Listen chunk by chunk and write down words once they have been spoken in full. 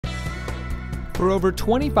For over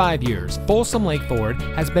 25 years, Folsom Lake Ford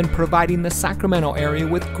has been providing the Sacramento area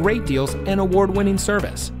with great deals and award-winning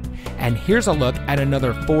service. And here's a look at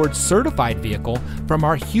another Ford certified vehicle from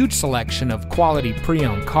our huge selection of quality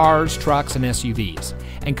pre-owned cars, trucks, and SUVs,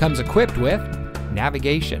 and comes equipped with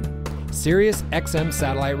navigation, Sirius XM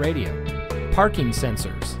satellite radio, parking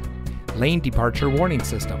sensors, lane departure warning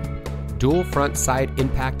system, dual front side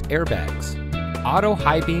impact airbags, auto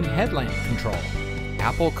high beam headlamp control,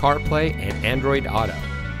 Apple CarPlay and Android Auto,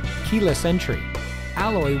 keyless entry,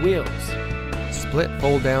 alloy wheels, split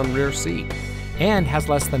fold-down rear seat, and has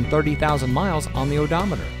less than 30,000 miles on the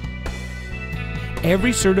odometer.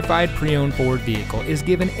 Every certified pre-owned Ford vehicle is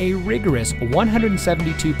given a rigorous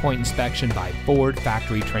 172-point inspection by Ford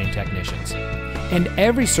factory-trained technicians. And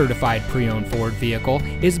every certified pre-owned Ford vehicle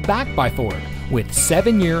is backed by Ford with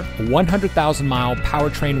 7-year, 100,000-mile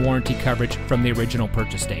powertrain warranty coverage from the original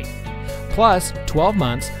purchase date. Plus 12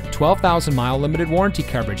 months, 12,000-mile limited warranty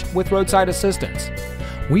coverage with roadside assistance.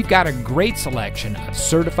 We've got a great selection of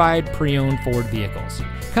certified pre-owned Ford vehicles.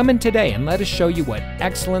 Come in today and let us show you what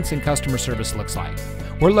excellence in customer service looks like.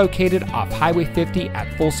 We're located off Highway 50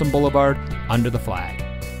 at Folsom Boulevard under the flag.